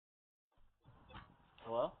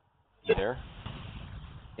You there?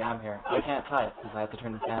 Yeah, I'm here. I can't type because I have to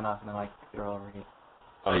turn the fan off and then my computer will overheat.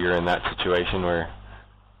 Oh, you're in that situation where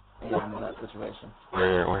Yeah, I'm in that situation.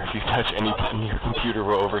 where if you touch any button, your computer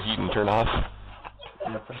will overheat and turn off.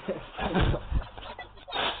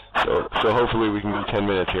 So hopefully we can go 10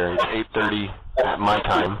 minutes here. It's 8:30 at my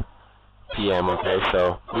time, p.m. Okay,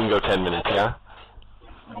 so we can go 10 minutes, yeah?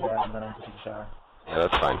 Yeah, and then I have to take a shower. Yeah,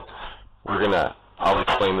 that's fine. I'll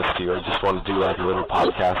explain this to you. I just want to do like a little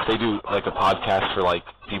podcast. They do like a podcast for like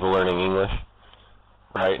people learning English,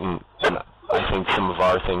 right? And I think some of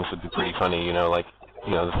our things would be pretty funny, like,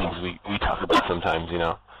 the things we talk about sometimes,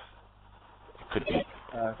 It could be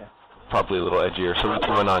Okay. probably a little edgier. So what's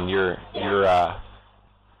going on?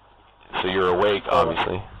 So you're awake,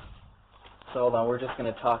 obviously. So hold on, we're just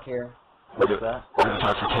going to talk here. We're What's that? going to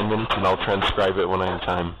talk for 10 minutes, and I'll transcribe it when I have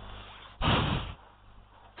time.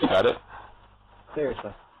 You got it?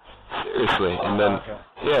 Seriously. Seriously. And then, Okay.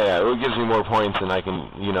 yeah, it gives me more points, and I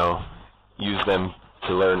can, use them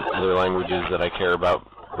to learn other languages that I care about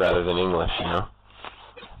rather than English,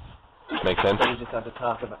 Make sense? We just have to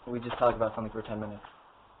talk about something for 10 minutes.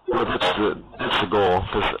 Well, that's the goal,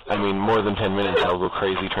 because, more than 10 minutes I'll go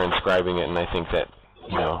crazy transcribing it, and I think that,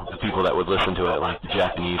 the people that would listen to it, like the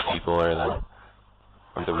Japanese people or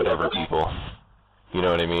the whatever people, you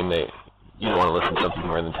know what I mean? You don't want to listen to something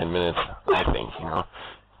more than 10 minutes, I think,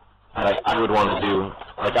 I would want to do,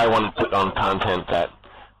 I want to put on content that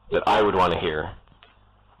I would want to hear.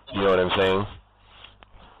 You know what I'm saying?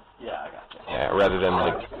 Yeah, I gotcha. Yeah, rather than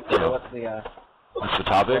What's what's the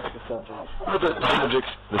topic? the subject? Well,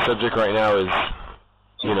 the subject right now is,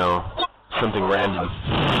 something random.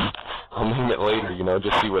 I'll name it later,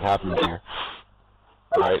 just see what happens here.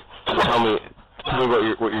 All right. So tell me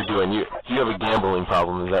what you're doing. You have a gambling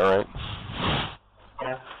problem, is that right?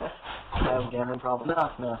 Yeah. I have a gambling problem.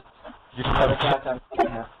 No. You don't have In fact,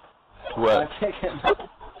 what?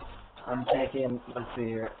 I'm taking, let's see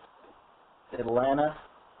here, Atlanta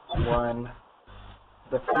won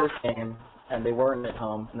the first game, and they weren't at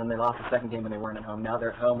home, and then they lost the second game, and they weren't at home. Now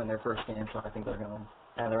they're at home in their first game, so I think they're going to win.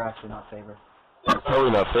 And they're actually not favored. They're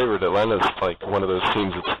probably not favored. Atlanta's like one of those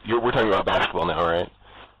teams we're talking about basketball now, right?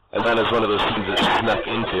 Atlanta's one of those teams that snuck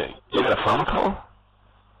into it. You got a phone call?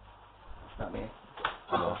 It's not me.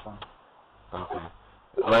 Oh. Okay.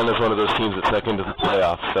 Atlanta's one of those teams that snuck into the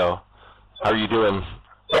playoffs, so how are you doing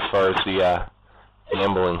as far as the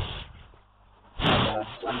gambling?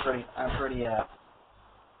 I'm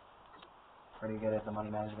pretty good at the money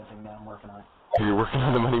management thing now. I'm working on it. You're working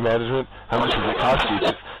on the money management? How much does it cost you?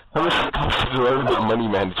 How much does it cost you to learn about money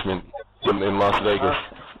management in Las Vegas?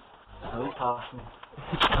 It cost me.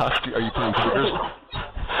 It's cost you? Are you playing poker?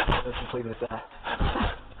 Let's just leave it at that.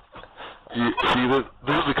 See,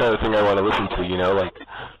 this is the kind of thing I want to listen to,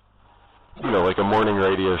 like a morning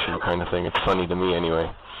radio show kind of thing. It's funny to me anyway.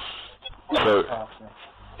 So, It cost me.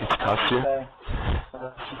 it's cost you?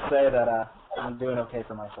 Let's just say that I'm doing okay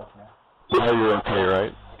for myself now. Yeah, you're okay,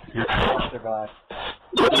 right? I'll survive.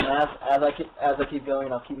 And as I keep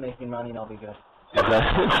going, I'll keep making money and I'll be good. Is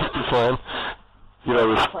that the plan?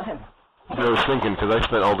 I was thinking, because I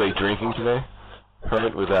spent all day drinking today,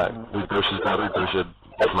 right, with Gosha's daughter. Gosha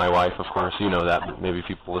is my wife, of course. You know that, but maybe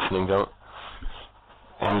people listening don't.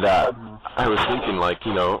 And I was thinking,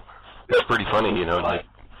 it's pretty funny,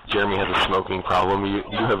 Jeremy has a smoking problem, you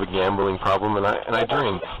have a gambling problem, and I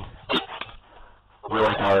drink. We're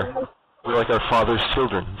like our father's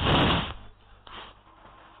children.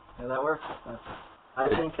 Yeah, that works. I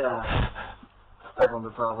think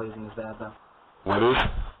problem probably isn't as bad though. What is?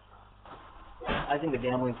 I think the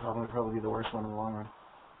gambling problem would probably be the worst one in the long run.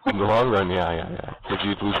 In the long run, yeah. Because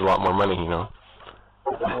you'd lose a lot more money, Well,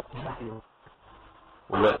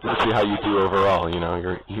 let's see how you do overall. You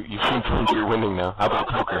seem to think you're winning now. How about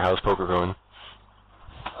poker? How's poker going?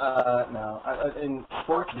 No. In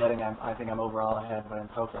sports betting, I think I'm overall ahead, but in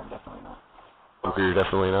poker, I'm definitely not. Poker, you're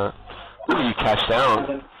definitely not. Ooh, you cash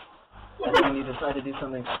down. And then when you decide to do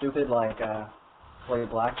something stupid like play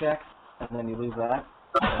blackjack, and then you lose that,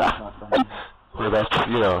 that's not fun. Well, that's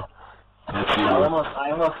you. I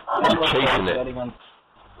almost chasing it.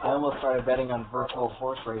 I almost started betting on virtual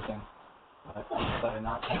horse racing, but I decided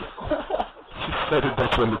not to. You said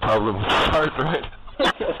that's when the problem starts, right?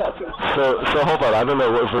 Yeah, So hold on. I don't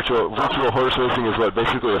know what virtual horse racing is. What,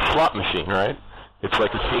 basically a slot machine, right? It's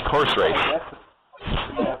like a fake horse race.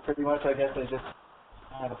 Yeah, pretty much. I guess they just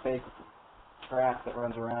have a fake track that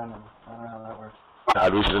runs around, and I don't know how that works.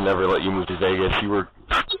 God, we should have never let you move to Vegas. You were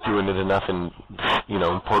doing it enough in,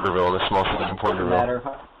 in Porterville, in a small city in Porterville.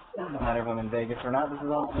 Doesn't matter if I'm in Vegas or not. This is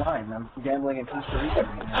all mine. I'm gambling in Costa Rica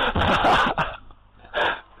right now.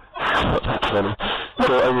 That's funny.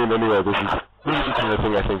 So I mean, anyway, this is the kind of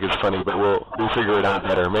thing I think is funny, but we'll figure it out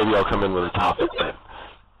better. Maybe I'll come in with a topic.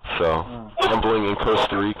 So gambling in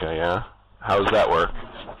Costa Rica, yeah. How does that work?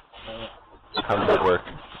 How does that work?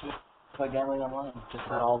 It's like gambling online. Just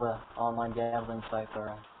that all the online gambling sites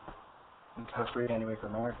are in Costa Rica anyway for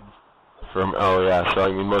Americans. Oh yeah, so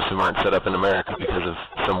I mean most of them aren't set up in America because of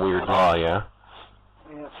some weird law, yeah?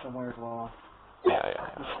 Yeah, some weird law. Yeah.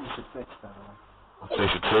 You should fix that one. They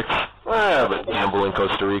should fix? Ah, but gamble in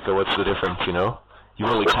Costa Rica, what's the difference, you know? You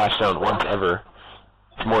only cashed out once ever.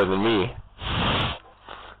 It's more than me.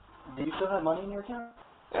 Do you still have money in your account?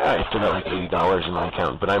 Yeah, I still got like $80 in my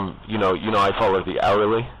account, but I'm, you know, I follow the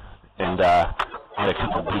hourly, and I had a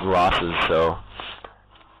couple big losses, so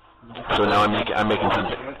now I'm making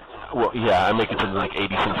something. Well, yeah, I'm making something like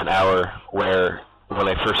 80 cents an hour. Where when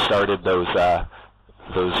I first started those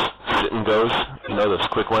sit and goes, you know, those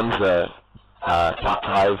quick ones, top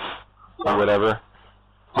 5 or whatever.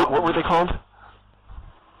 What were they called?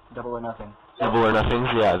 Double or nothing. Double or nothings.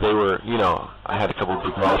 Yeah, they were. You know, I had a couple of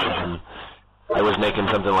big losses, and I was making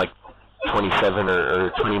something like $27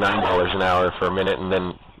 or $29 an hour for a minute, and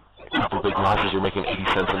then a couple of big losses, you're making 80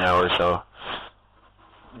 cents an hour. So.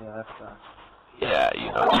 Yeah, that sucks. Yeah,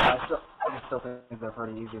 you know. I still think they're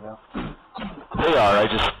pretty easy though. They are. I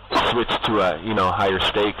just switched to higher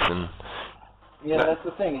stakes and. Yeah, that's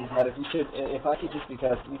the thing is that if I could just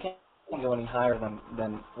because you can't go any higher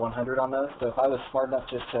than 100 on those. So if I was smart enough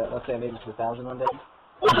just to let's say maybe to 1,000 one day,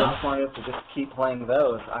 if I was smart enough to just keep playing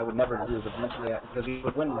those, I would never lose eventually because you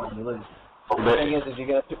would win more than you lose. The thing is you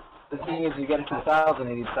get it to 1,000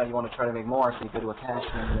 and you decide you want to try to make more, so you go to a cash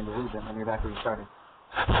game and then you lose it and you're back where you started.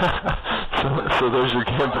 So there's your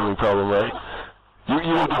gambling problem, right? You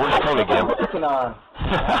want the worst kind of gambling. Working on.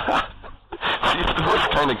 See, it's the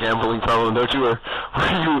worst kind of gambling problem, don't you? Where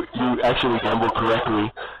you actually gamble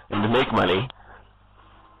correctly and to make money,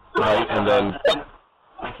 right? And then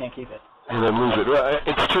I can't keep it. And then lose it. Well,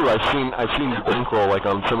 it's true. I've seen your bankroll like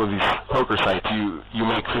on some of these poker sites. You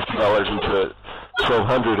make $50 into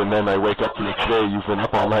 $1,200, and then I wake up the next day. You've been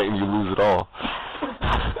up all night and you lose it all.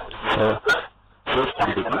 So it's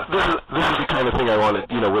pretty good. This is the kind of thing I wanted,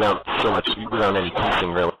 without any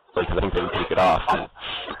cussing, really, because I think they would take it off. But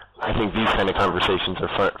I think these kind of conversations are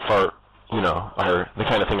far, are the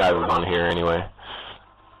kind of thing I would want to hear anyway.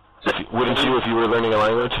 Wouldn't you if you were learning a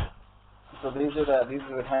language? So these are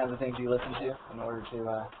the kinds of things you listen to in order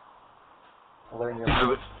to learn your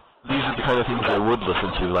language? These are the kind of things I would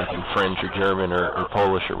listen to, like in French or German or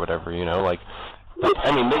Polish or whatever, like.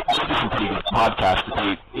 I mean, they do some pretty good podcasts that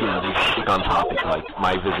they stick on topic, like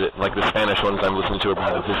my visit, like the Spanish ones I'm listening to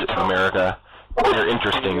about a visit to America. They're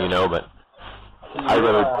interesting, but I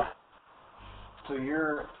rather.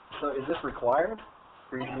 So is this required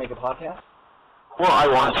for you to make a podcast? Well, I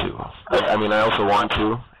want to. I also want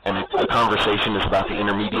to, and the conversation is about the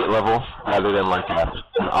intermediate level rather than like an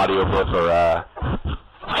audiobook or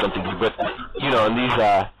something. But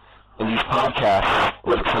in these podcasts,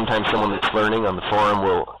 like sometimes someone that's learning on the forum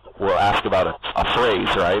will ask about a phrase,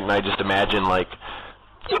 right? And I just imagine like,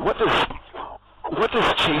 what does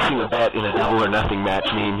chasing a bet in a double or nothing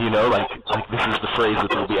match mean? Like this is the phrase that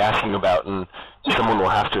they'll be asking about, and someone will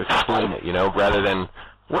have to explain it, rather than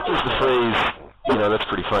what does the phrase. That's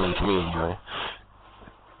pretty funny to me, anyway.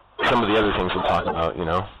 Some of the other things we'll talk about,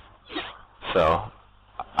 So,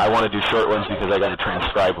 I want to do short ones because I got to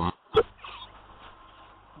transcribe them.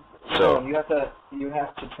 So you have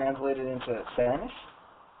to translate it into Spanish?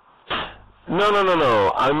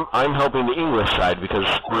 No. I'm helping the English side because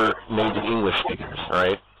we're native English speakers,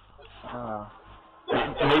 right?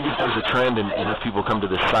 Maybe there's a trend, and if people come to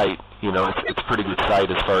this site, it's a pretty good site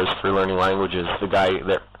as far as for learning languages. The guy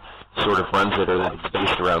that sort of runs it or that it's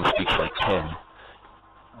based around speaks like 10.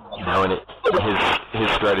 And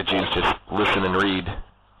his strategy is just listen and read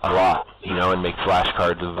a lot, and make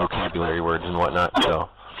flashcards of vocabulary words and whatnot.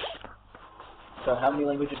 So how many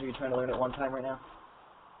languages are you trying to learn at one time right now?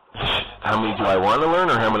 How many do I want to learn,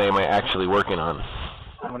 or how many am I actually working on?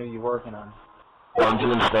 How many are you working on? Well, I'm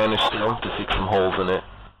doing Spanish still to seek some holes in it,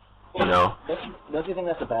 Don't you think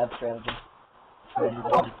that's a bad strategy? Trying to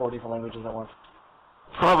learn 4 different languages at once?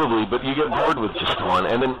 Probably, but you get bored with just one.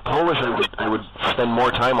 And then Polish I would spend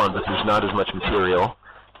more time on, but there's not as much material.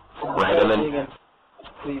 Right, and then...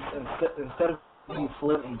 Instead of being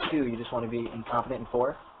fluent in 2, you just want to be incompetent in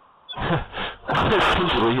 4?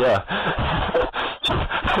 Essentially, yeah.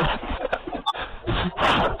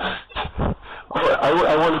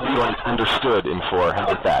 I want to be understood in 4. How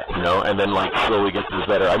about that? And then slowly get this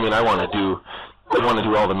better. I want to do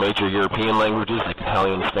all the major European languages like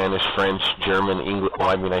Italian, Spanish, French, German, English. Well,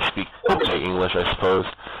 I speak okay English, I suppose.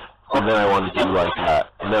 And then I want to do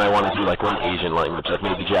like one Asian language, like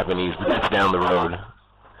maybe Japanese, but that's down the road.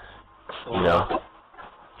 You know.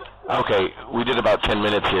 Okay, we did about 10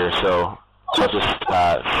 minutes here, so I'll just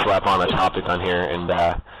slap on a topic on here and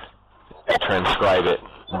transcribe it.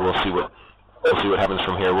 And we'll see what happens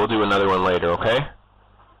from here. We'll do another one later, okay?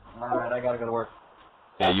 All right, I gotta go to work.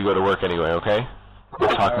 Yeah, you go to work anyway, okay?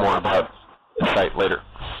 We'll talk more about the site later.